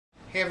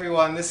Hey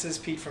everyone, this is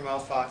Pete from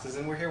Elf Boxes,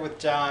 and we're here with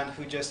John,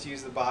 who just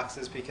used the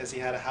boxes because he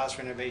had a house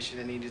renovation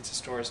and needed to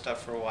store his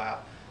stuff for a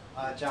while.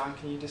 John,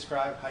 can you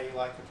describe how you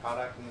like the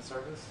product and the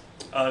service?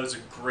 It was a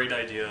great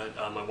idea.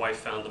 My wife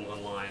found them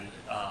online.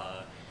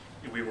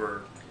 We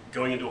were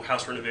going into a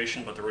house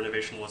renovation, but the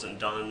renovation wasn't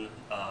done.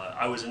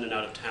 I was in and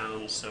out of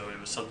town, so it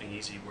was something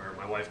easy where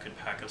my wife could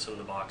pack up some of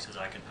the boxes,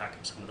 I could pack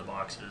up some of the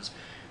boxes.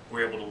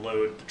 We were able to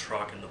load the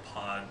truck and the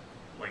pod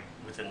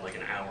within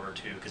an hour or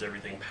two because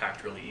everything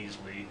packed really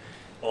easily.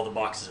 All the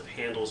boxes have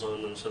handles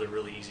on them, so they're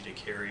really easy to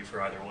carry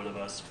for either one of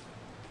us.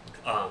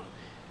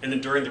 And then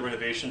during the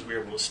renovations, we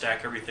were able to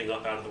stack everything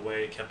up out of the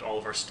way, kept all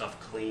of our stuff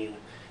clean,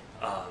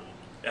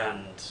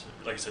 and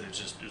like I said, it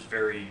was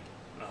very,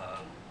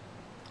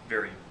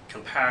 very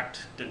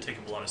compact. Didn't take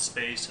up a lot of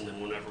space. And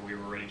then whenever we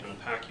were ready to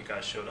unpack, you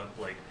guys showed up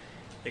I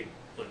think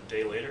a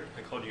day later.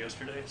 I called you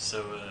yesterday,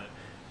 so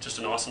just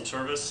an awesome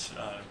service.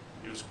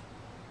 It was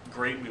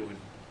great. We would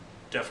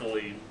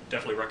definitely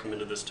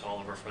recommend this to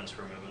all of our friends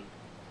who are moving.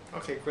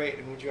 Okay, great.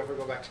 And would you ever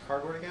go back to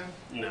cardboard again?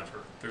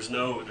 Never. There's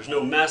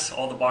no mess.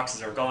 All the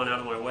boxes are gone out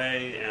of my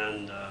way,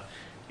 and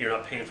you're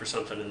not paying for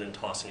something and then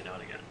tossing it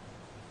out again.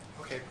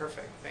 Okay,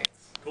 perfect. Thanks.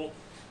 Cool.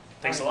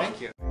 Thanks a All right, lot.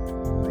 Thank you.